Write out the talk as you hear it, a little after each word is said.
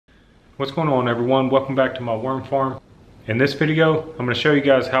What's going on, everyone? Welcome back to my worm farm. In this video, I'm going to show you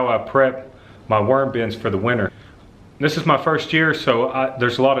guys how I prep my worm bins for the winter. This is my first year, so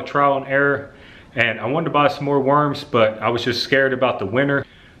there's a lot of trial and error, and I wanted to buy some more worms, but I was just scared about the winter.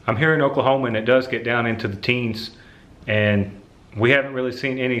 I'm here in Oklahoma and it does get down into the teens, and we haven't really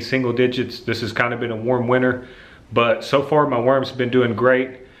seen any single digits. This has kind of been a warm winter, but so far my worms have been doing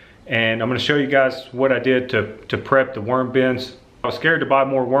great, and I'm going to show you guys what I did to prep the worm bins. I was scared to buy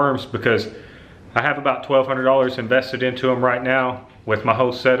more worms because I have about $1,200 invested into them right now with my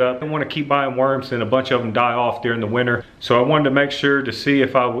whole setup. I don't want to keep buying worms and a bunch of them die off during the winter. So I wanted to make sure to see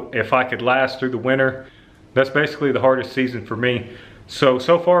if I could last through the winter. That's basically the hardest season for me. So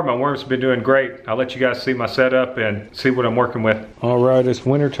far my worms have been doing great. I'll let you guys see my setup and see what I'm working with. All right, it's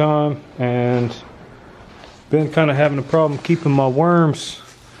winter time and been kind of having a problem keeping my worms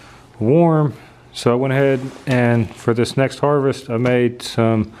warm. So I went ahead and for this next harvest, I made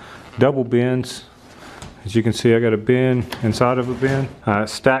some double bins. As you can see, I got a bin inside of a bin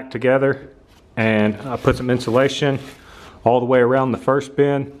stacked together, and I put some insulation all the way around the first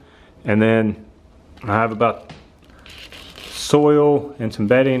bin, and then I have about soil and some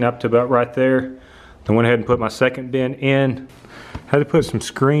bedding up to about right there. I went ahead and put my second bin in. Had to put some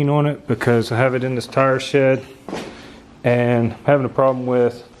screen on it because I have it in this tire shed, and I'm having a problem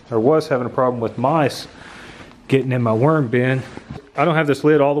with, or was having a problem with, mice getting in my worm bin. I don't have this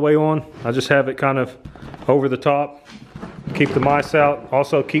lid all the way on. I just have it kind of over the top. Keep the mice out.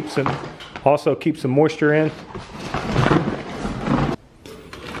 Also keep some moisture in.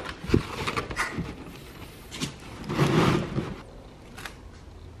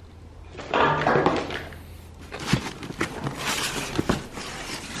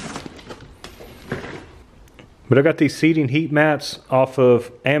 But I got these seeding heat mats off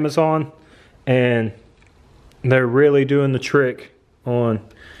of Amazon, and they're really doing the trick on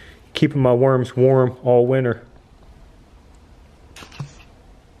keeping my worms warm all winter.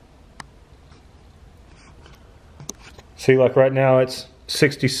 See, like right now it's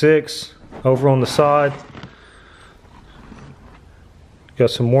 66 over on the side.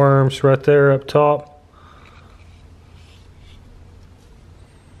 Got some worms right there up top.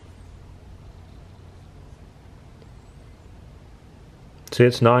 See,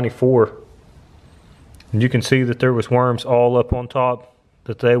 it's 94. And you can see that there was worms all up on top,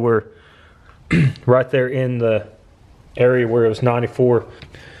 that they were right there in the area where it was 94.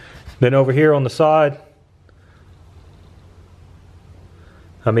 Then over here on the side,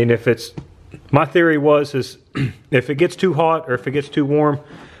 I mean, if it's, my theory is if it gets too hot or if it gets too warm,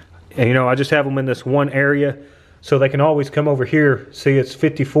 and you know, I just have them in this one area so they can always come over here. See, it's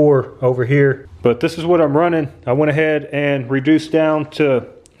 54 over here. But this is what I'm running. I went ahead and reduced down to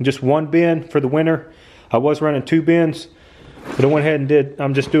just one bin for the winter. I was running 2 bins, but I went ahead and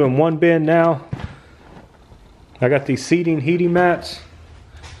I'm just doing 1 bin now. I got these seeding heating mats.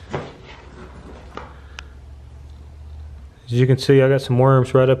 As you can see, I got some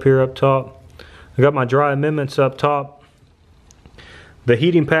worms right up here up top. I got my dry amendments up top. The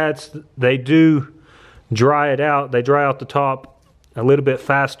heating pads, they do dry it out. They dry out the top a little bit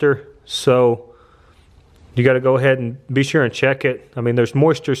faster, so you got to go ahead and be sure and check it. I mean, there's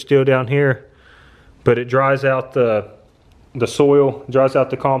moisture still down here, but it dries out the soil, dries out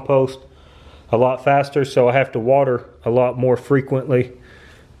the compost a lot faster, so I have to water a lot more frequently.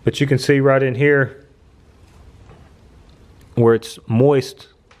 But you can see right in here where it's moist,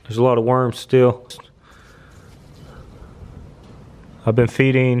 there's a lot of worms still. I've been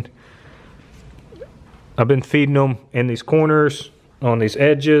feeding them in these corners, on these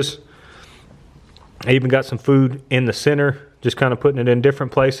edges. I even got some food in the center, just kind of putting it in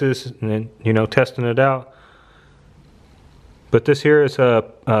different places and then, you know, testing it out. But this here is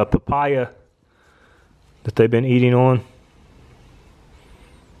a papaya that they've been eating on.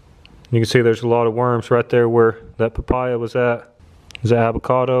 You can see there's a lot of worms right there where that papaya was at. There's an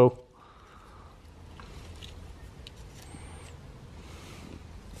avocado.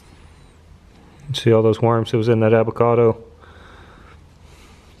 See all those worms that was in that avocado.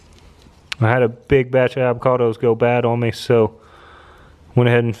 I had a big batch of avocados go bad on me, so went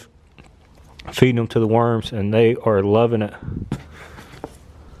ahead and feeding them to the worms, and they are loving it.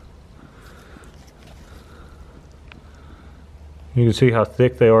 You can see how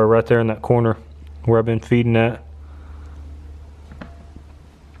thick they are right there in that corner where I've been feeding at.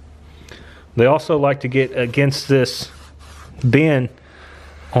 They also like to get against this bin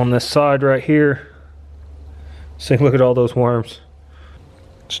on this side right here. See, look at all those worms.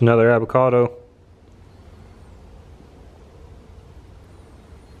 It's another avocado.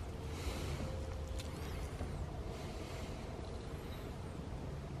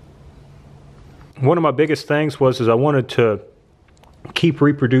 one of my biggest things was I wanted to keep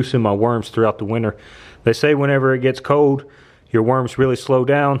reproducing my worms throughout the winter. They say whenever it gets cold, your worms really slow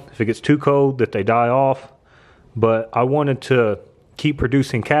down. If it gets too cold, that they die off. But I wanted to keep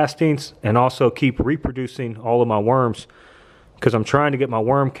producing castings and also keep reproducing all of my worms, because I'm trying to get my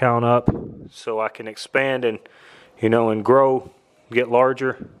worm count up so I can expand and, you know, and grow, get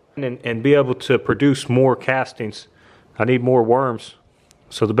larger, and be able to produce more castings. I need more worms.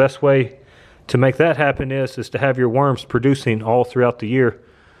 So the best way to make that happen is to have your worms producing all throughout the year.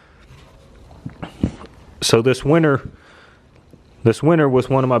 So this winter was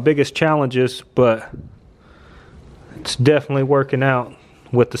one of my biggest challenges, but it's definitely working out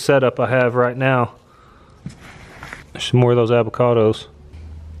with the setup I have right now. There's some more of those avocados.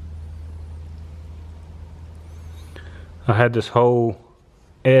 I had this whole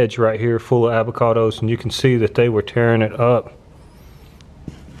edge right here full of avocados, and you can see that they were tearing it up.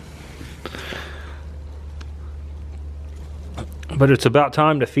 But it's about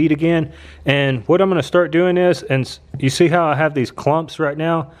time to feed again. And what I'm going to start doing is, and you see how I have these clumps right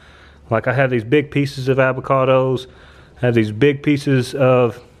now? Like I have these big pieces of avocados, I have these big pieces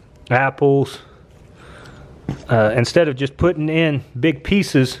of apples. Instead of just putting in big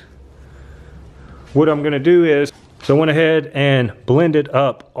pieces, what I'm going to do is, so I went ahead and blended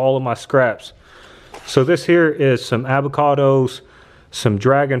up all of my scraps. So this here is some avocados, some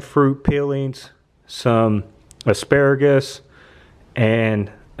dragon fruit peelings, some asparagus,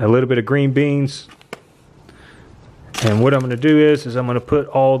 and a little bit of green beans. And what I'm going to do is I'm going to put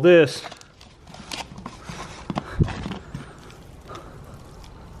all this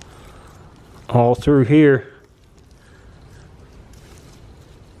all through here.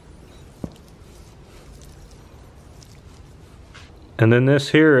 And then this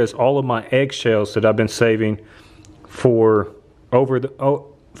here is all of my eggshells that I've been saving for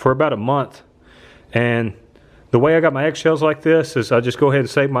for about a month. And the way I got my eggshells like this is I just go ahead and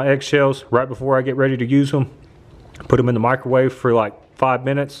save my eggshells right before I get ready to use them. Put them in the microwave for like 5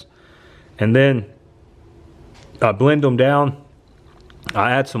 minutes, and then I blend them down.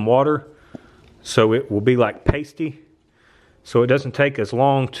 I add some water so it will be like pasty, so it doesn't take as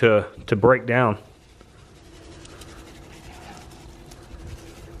long to break down.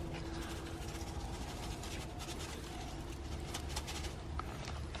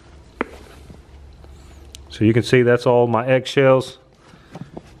 So you can see that's all my eggshells.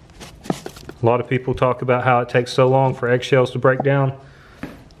 A lot of people talk about how it takes so long for eggshells to break down.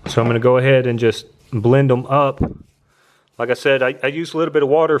 So I'm going to go ahead and just blend them up. Like I said, I use a little bit of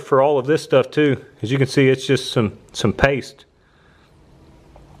water for all of this stuff too. As you can see, it's just some paste.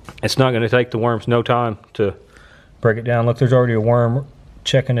 It's not going to take the worms no time to break it down. Look, there's already a worm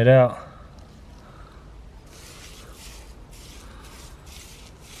checking it out.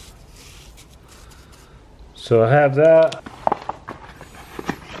 So I have that.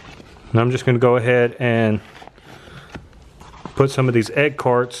 And I'm just going to go ahead and put some of these egg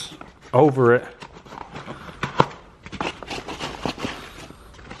carts over it.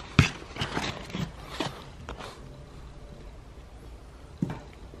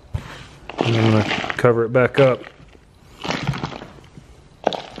 And I'm going to cover it back up.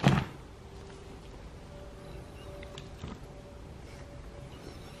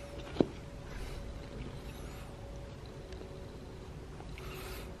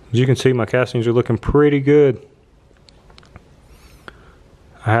 As you can see, my castings are looking pretty good.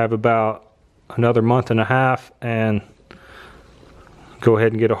 I have about another month and a half and go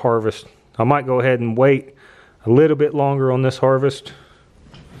ahead and get a harvest. I might go ahead and wait a little bit longer on this harvest.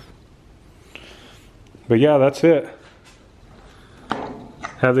 But yeah, that's it.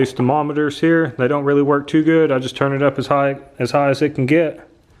 Have these thermometers here. They don't really work too good. I just turn it up as high as it can get.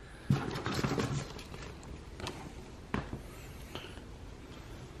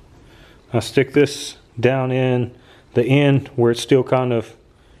 I stick this down in the end where it's still kind of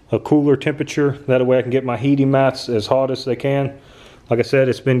a cooler temperature. That way I can get my heating mats as hot as they can. Like I said,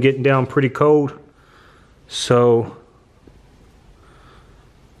 it's been getting down pretty cold. So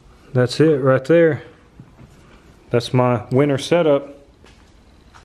that's it right there. That's my winter setup.